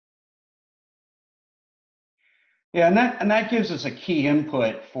Yeah, and that gives us a key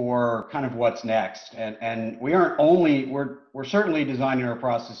input for kind of what's next. And we aren't only we're certainly designing our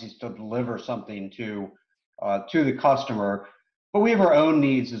processes to deliver something to the customer, but we have our own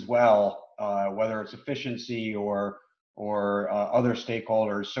needs as well, whether it's efficiency or other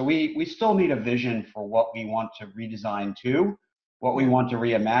stakeholders. So we still need a vision for what we want to redesign to, what we Yeah. want to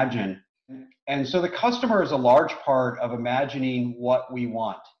reimagine. And so the customer is a large part of imagining what we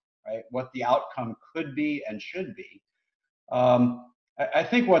want, right? What the outcome could be and should be. I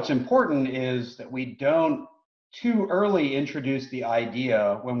think what's important is that we don't too early introduce the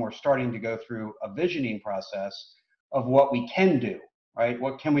idea when we're starting to go through a visioning process of what we can do, right?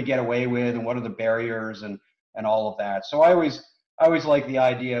 What can we get away with, and what are the barriers, and all of that. So I always like the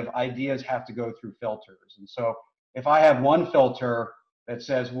idea of ideas have to go through filters. And so if I have one filter that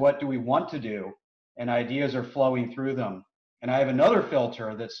says what do we want to do, and ideas are flowing through them, and I have another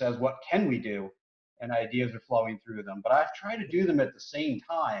filter that says what can we do, and ideas are flowing through them. But I've tried to do them at the same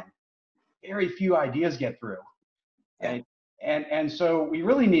time. Very few ideas get through. Yeah. Right? And so we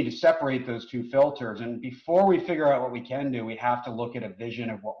really need to separate those two filters. And before we figure out what we can do, we have to look at a vision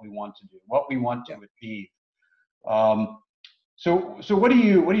of what we want to do, what we want to Yeah. achieve. Um, so what do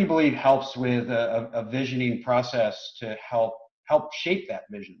you believe helps with a visioning process to help shape that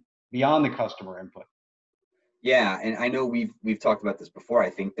vision beyond the customer input? Yeah, and I know we've talked about this before. I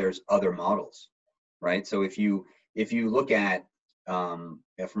think there's other models, right? So if you look at from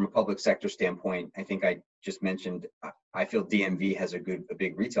a public sector standpoint, I think I just mentioned I feel DMV has a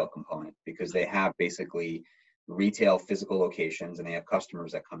big retail component because they have basically retail physical locations and they have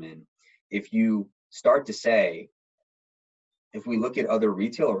customers that come in. If you start to say, if we look at other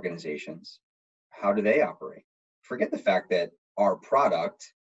retail organizations, how do they operate? Forget the fact that our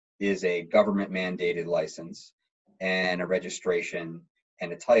product is a government mandated license and a registration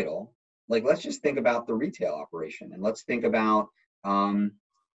and a title. Like, let's just think about the retail operation and let's think about um,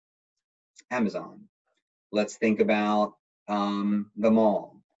 Amazon. Let's think about the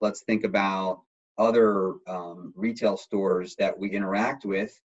mall. Let's think about other retail stores that we interact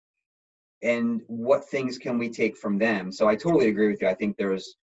with and what things can we take from them. So I totally agree with you. I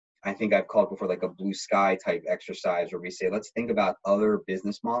think I've called before like a blue sky type exercise where we say, let's think about other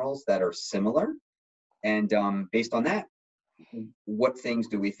business models that are similar. And based on that, what things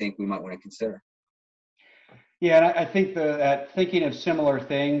do we think we might want to consider? Yeah, and I think that thinking of similar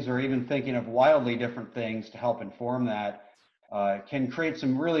things or even thinking of wildly different things to help inform that can create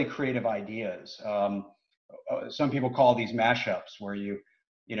some really creative ideas. Some people call these mashups, where you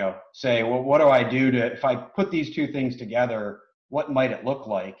say, well, what do I do to if I put these two things together? What might it look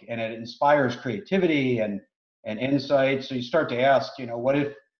like? And it inspires creativity and insight. So you start to ask, what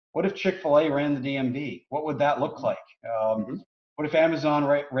if Chick-fil-A ran the DMV? What would that look like? Hmm. What if Amazon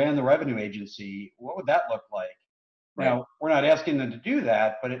ran the revenue agency? What would that look like? Right. Now, we're not asking them to do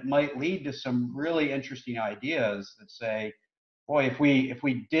that, but it might lead to some really interesting ideas that say, boy, if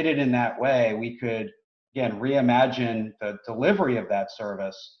we did it in that way, we could again reimagine the delivery of that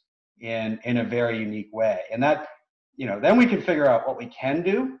service in a very unique way. And that, then we can figure out what we can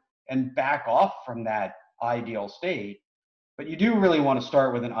do and back off from that ideal state. But you do really want to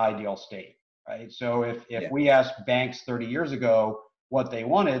start with an ideal state, right? So if Yeah. we asked banks 30 years ago what they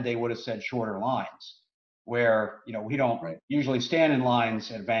wanted, they would have said shorter lines, where we don't Right. usually stand in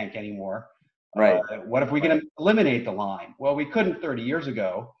lines at a bank anymore. Right. What if we Right. can eliminate the line? Well, we couldn't 30 years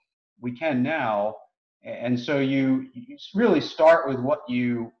ago. We can now. And so you really start with what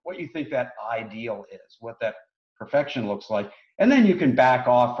you think that ideal is, what that perfection looks like, and then you can back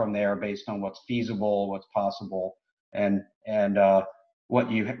off from there based on what's feasible, what's possible, and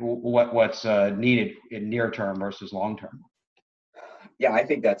what's needed in near term versus long term. Yeah, I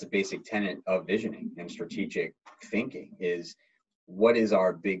think that's a basic tenet of visioning and strategic thinking is what is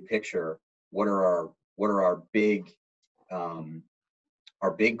our big picture? What are um,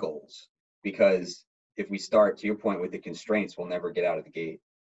 our big goals? Because if we start to your point with the constraints, we'll never get out of the gate.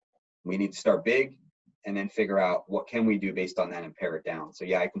 We need to start big and then figure out what can we do based on that and pare it down. So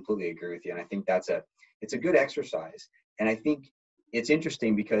yeah, I completely agree with you. And I think it's a good exercise. And I think it's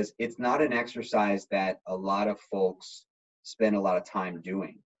interesting because it's not an exercise that a lot of folks spend a lot of time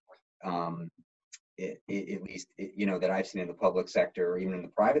doing. Um, at least, that I've seen in the public sector or even in the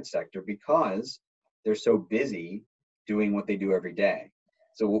private sector because they're so busy doing what they do every day.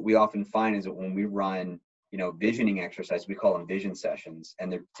 So what we often find is that when we run, visioning exercise, we call them vision sessions, and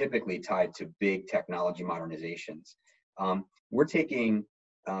they're typically tied to big technology modernizations. We're taking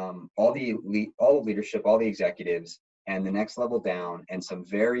all the leadership, all the executives, and the next level down, and some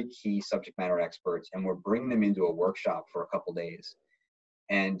very key subject matter experts, and we're bringing them into a workshop for a couple days.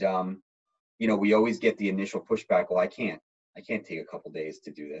 And you know, we always get the initial pushback. Well, I can't take a couple days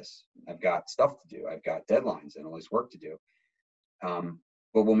to do this. I've got stuff to do. I've got deadlines and all this work to do.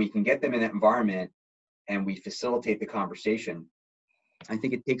 But when we can get them in that environment and we facilitate the conversation, I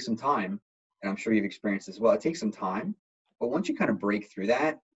think it takes some time, and I'm sure you've experienced this as well. It takes some time, but once you kind of break through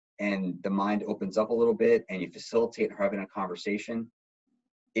that and the mind opens up a little bit and you facilitate having a conversation,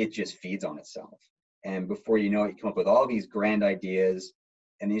 it just feeds on itself. And before you know it, you come up with all these grand ideas,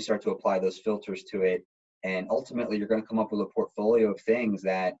 and then you start to apply those filters to it. And ultimately, you're going to come up with a portfolio of things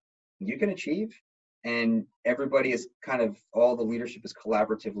that you can achieve. And everybody is kind of, all the leadership is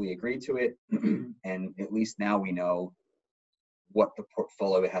collaboratively agreed to it. And at least now we know what the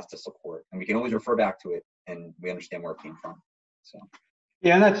portfolio has to support. And we can always refer back to it and we understand where it came from. So.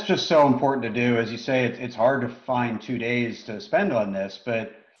 Yeah, and that's just so important to do. As you say, it's hard to find 2 days to spend on this,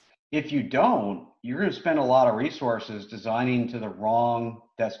 but if you don't, you're going to spend a lot of resources designing to the wrong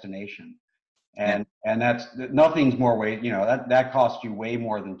destination. And that's, nothing's more weight, you know, that costs you way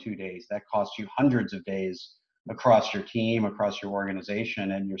more than 2 days. That costs you hundreds of days across your team, across your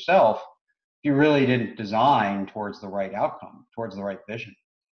organization and yourself, if you really didn't design towards the right outcome, towards the right vision.